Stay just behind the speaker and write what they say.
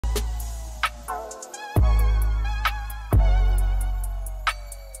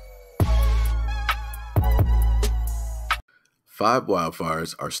5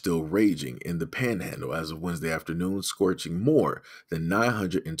 wildfires are still raging in the Panhandle as of Wednesday afternoon, scorching more than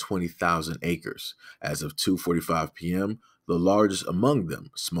 920,000 acres. As of 2:45 p.m., the largest among them,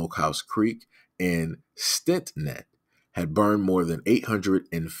 Smokehouse Creek and Stintnet, had burned more than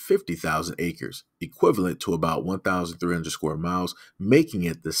 850,000 acres, equivalent to about 1,300 square miles, making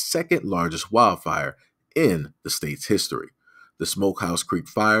it the second largest wildfire in the state's history. The Smokehouse Creek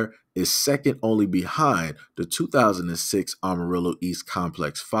fire is second only behind the 2006 Amarillo East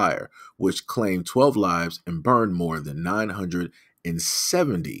Complex fire, which claimed 12 lives and burned more than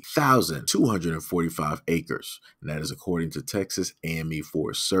 970,245 acres, and that is according to Texas A&M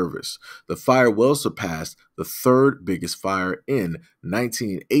Forest Service. The fire well surpassed the third biggest fire in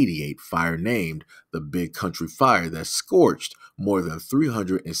 1988 fire named the Big Country Fire that scorched more than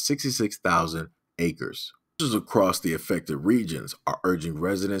 366,000 acres. Officials across the affected regions are urging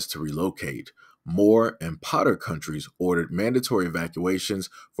residents to relocate. Moore and Potter counties ordered mandatory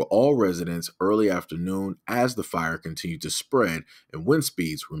evacuations for all residents early afternoon as the fire continued to spread and wind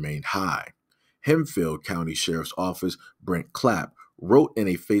speeds remained high. Hempfield County Sheriff's Office Brent Clapp wrote in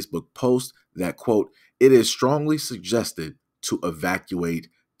a Facebook post that, quote, "It is strongly suggested to evacuate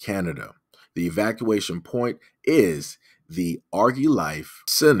Canada. The evacuation point is the Argy Life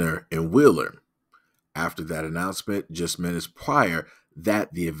Center in Wheeler." After that announcement, just minutes prior,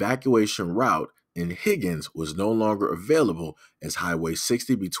 that the evacuation route in Higgins was no longer available as Highway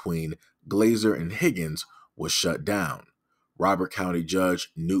 60 between Glazer and Higgins was shut down. Robert County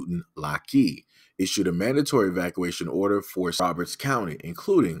Judge Newton Lackey issued a mandatory evacuation order for Roberts County,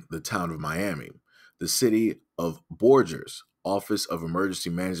 including the town of Miami. The city of Borgers Office of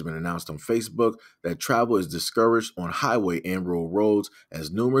Emergency Management announced on Facebook that travel is discouraged on highway and rural roads as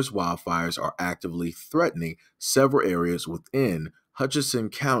numerous wildfires are actively threatening several areas within Hutchinson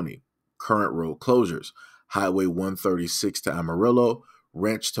County. Current road closures: Highway 136 to Amarillo,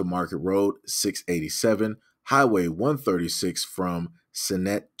 Ranch to Market Road 687, Highway 136 from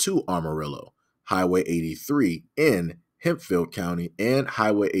Sinet to Amarillo, Highway 83 in Hempfield County, and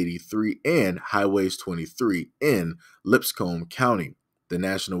Highway 83 and Highways 23 in Lipscomb County. The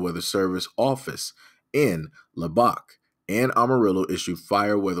National Weather Service office in Lubbock and Amarillo issued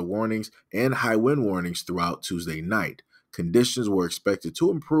fire weather warnings and high wind warnings throughout Tuesday night. Conditions were expected to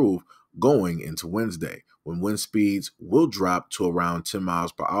improve going into Wednesday, when wind speeds will drop to around 10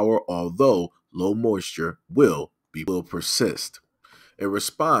 miles per hour, although low moisture will persist. In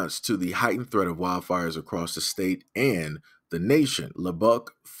response to the heightened threat of wildfires across the state and the nation,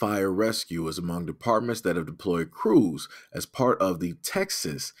 Lubbock Fire Rescue is among departments that have deployed crews as part of the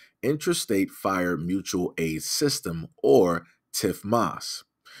Texas Intrastate Fire Mutual Aid System, or TIFMAS.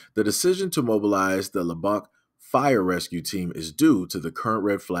 The decision to mobilize the Lubbock Fire Rescue Team is due to the current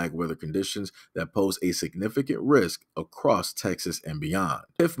red flag weather conditions that pose a significant risk across Texas and beyond.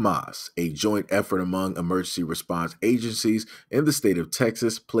 TIFMAS, a joint effort among emergency response agencies in the state of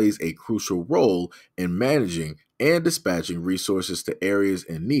Texas, plays a crucial role in managing and dispatching resources to areas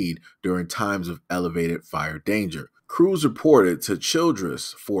in need during times of elevated fire danger. Crews reported to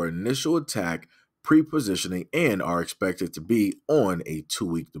Childress for initial attack pre-positioning and are expected to be on a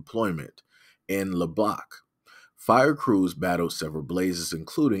 2-week deployment. In Lubbock, fire crews battled several blazes,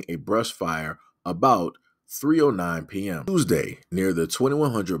 including a brush fire about 3:09 p.m. Tuesday near the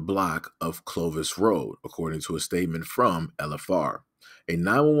 2100 block of Clovis Road, according to a statement from LFR. A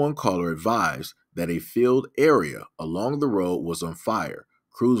 911 caller advised that a field area along the road was on fire.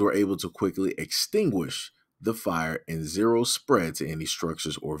 Crews were able to quickly extinguish the fire and zero spread to any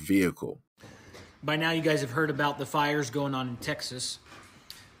structures or vehicle. By now you guys have heard about the fires going on in Texas.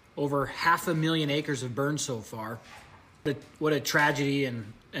 Over 500,000 acres have burned so far. What a tragedy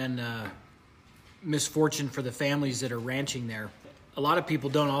and misfortune for the families that are ranching there. A lot of people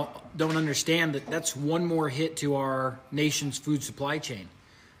don't understand that that's one more hit to our nation's food supply chain.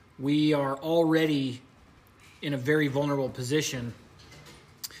 We are already in a very vulnerable position,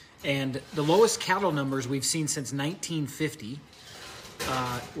 and the lowest cattle numbers we've seen since 1950.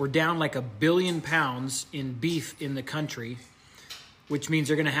 We're down like 1 billion pounds in beef in the country, which means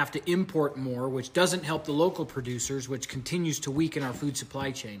they're going to have to import more, which doesn't help the local producers, which continues to weaken our food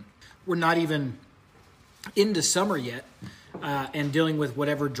supply chain. We're not even into summer yet and dealing with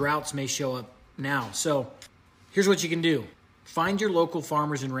whatever droughts may show up now. So here's what you can do. Find your local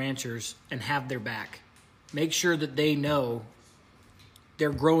farmers and ranchers and have their back. Make sure that they know they're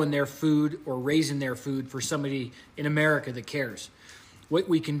growing their food or raising their food for somebody in America that cares. What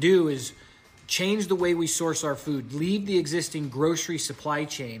we can do is change the way we source our food, leave the existing grocery supply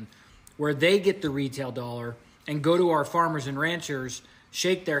chain where they get the retail dollar, and go to our farmers and ranchers,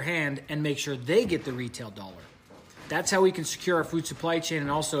 shake their hand, and make sure they get the retail dollar. That's how we can secure our food supply chain and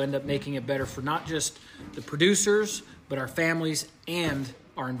also end up making it better for not just the producers, but our families and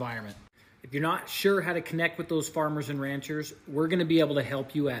our environment. If you're not sure how to connect with those farmers and ranchers, we're going to be able to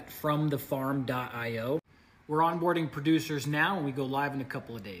help you at fromthefarm.io. We're onboarding producers now, and we go live in a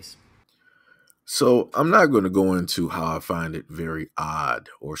couple of days. So I'm not going to go into how I find it very odd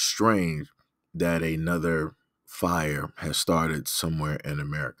or strange that another fire has started somewhere in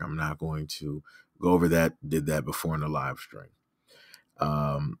America. I'm not going to go over that. Did that before in the live stream.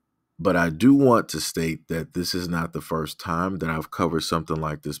 But I do want to state that this is not the first time that I've covered something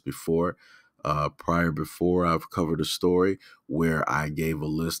like this before. Before, I've covered a story where I gave a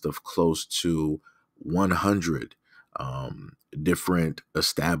list of close to 100 different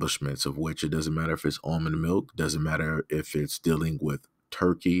establishments, of which it doesn't matter if it's almond milk, doesn't matter if it's dealing with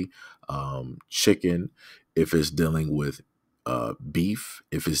turkey, chicken, if it's dealing with beef,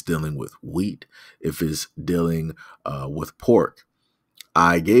 if it's dealing with wheat, if it's dealing with pork.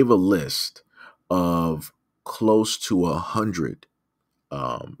 I gave a list of close to 100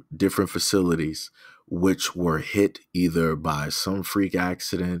 different facilities which were hit either by some freak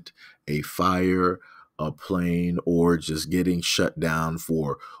accident, a fire, a plane, or just getting shut down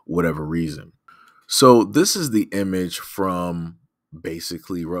for whatever reason. So this is the image from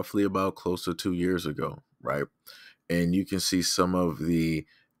basically roughly about close to 2 years ago, right? And you can see some of the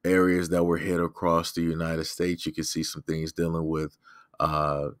areas that were hit across the United States. You can see some things dealing with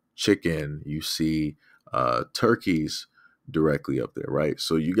chicken. You see turkeys directly up there, right?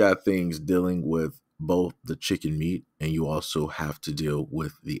 So you got things dealing with both the chicken meat, and you also have to deal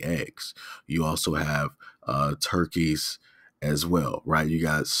with the eggs. You also have turkeys as well, right? You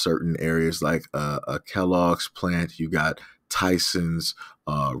got certain areas like a Kellogg's plant. You got Tyson's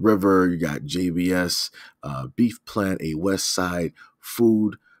River. You got JBS beef plant, a West Side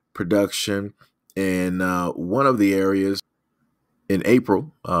food production. And one of the areas in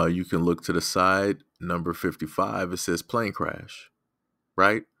April, you can look to the side, number 55, it says plane crash,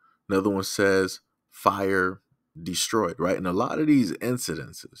 right? Another one says fire destroyed, right? And a lot of these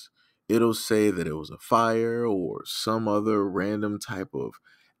incidences, it'll say that it was a fire or some other random type of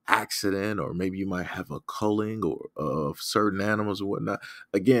accident, or maybe you might have a culling or of certain animals or whatnot.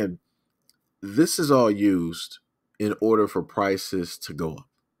 Again, this is all used in order for prices to go up.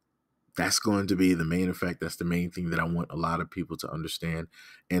 That's going to be the main effect. That's the main thing that I want a lot of people to understand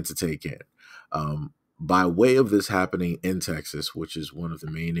and to take in. By way of this happening in Texas, which is one of the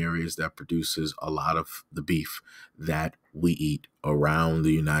main areas that produces a lot of the beef that we eat around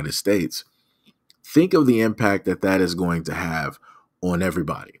the United States, think of the impact that that is going to have on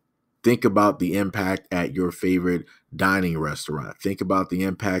everybody. Think about the impact at your favorite dining restaurant. Think about the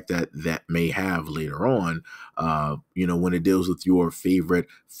impact that that may have later on, when it deals with your favorite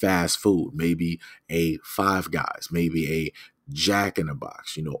fast food, maybe a Five Guys, maybe a Jack in the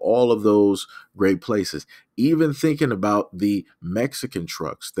Box, all of those great places. Even thinking about the Mexican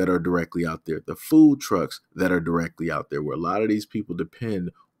trucks that are directly out there, the food trucks that are directly out there, where a lot of these people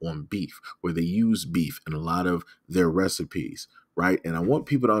depend on beef, where they use beef in a lot of their recipes, right? And I want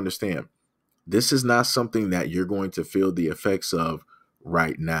people to understand, this is not something that you're going to feel the effects of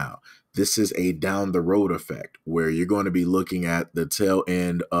right now. This is a down the road effect where you're going to be looking at the tail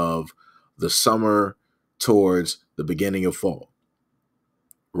end of the summer towards the beginning of fall,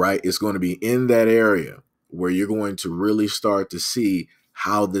 right? It's going to be in that area where you're going to really start to see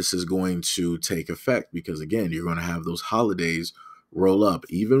how this is going to take effect, because again, you're going to have those holidays roll up,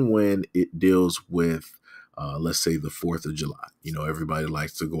 even when it deals with let's say the 4th of July. Everybody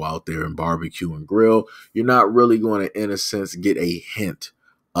likes to go out there and barbecue and grill. You're not really going to, in a sense, get a hint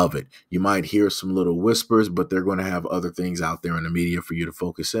of it. You might hear some little whispers, but they're going to have other things out there in the media for you to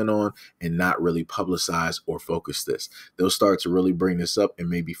focus in on and not really publicize or focus this. They'll start to really bring this up and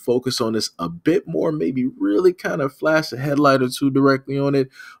maybe focus on this a bit more, maybe really kind of flash a headlight or two directly on it,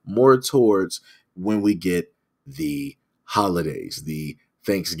 more towards when we get the holidays, the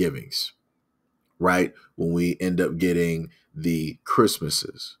Thanksgivings, right? When we end up getting the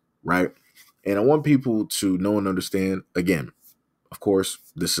Christmases, right? And I want people to know and understand, again, of course,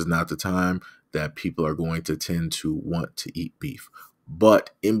 this is not the time that people are going to tend to want to eat beef. But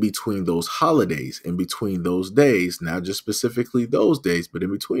in between those holidays, in between those days, not just specifically those days, but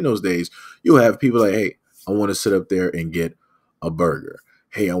in between those days, you'll have people like, hey, I want to sit up there and get a burger.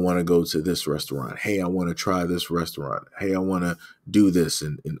 Hey, I want to go to this restaurant. Hey, I want to try this restaurant. Hey, I want to do this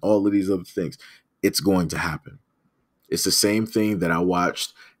and all of these other things. It's going to happen. It's the same thing that I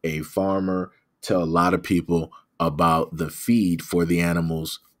watched a farmer tell a lot of people about the feed for the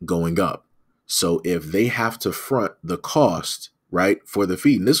animals going up. So if they have to front the cost right, for the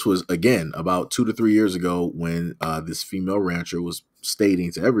feed. And this was, again, about 2 to 3 years ago when this female rancher was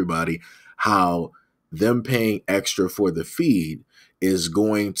stating to everybody how them paying extra for the feed is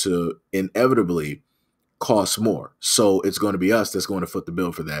going to inevitably cost more. So it's going to be us that's going to foot the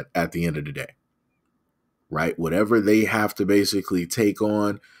bill for that at the end of the day, right? Whatever they have to basically take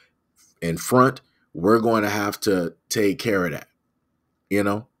on in front, we're going to have to take care of that, you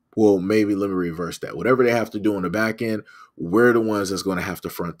know? Well, maybe let me reverse that. Whatever they have to do on the back end, we're the ones that's going to have to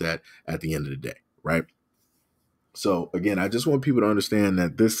front that at the end of the day, right? So again, I just want people to understand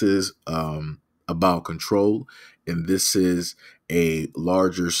that this is about control, and this is a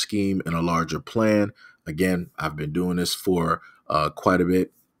larger scheme and a larger plan. Again, I've been doing this for quite a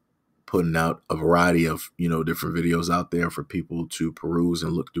bit, putting out a variety of, different videos out there for people to peruse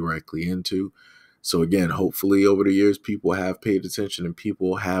and look directly into. So again, hopefully over the years, people have paid attention and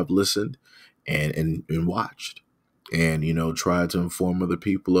people have listened and watched and, tried to inform other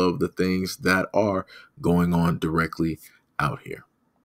people of the things that are going on directly out here.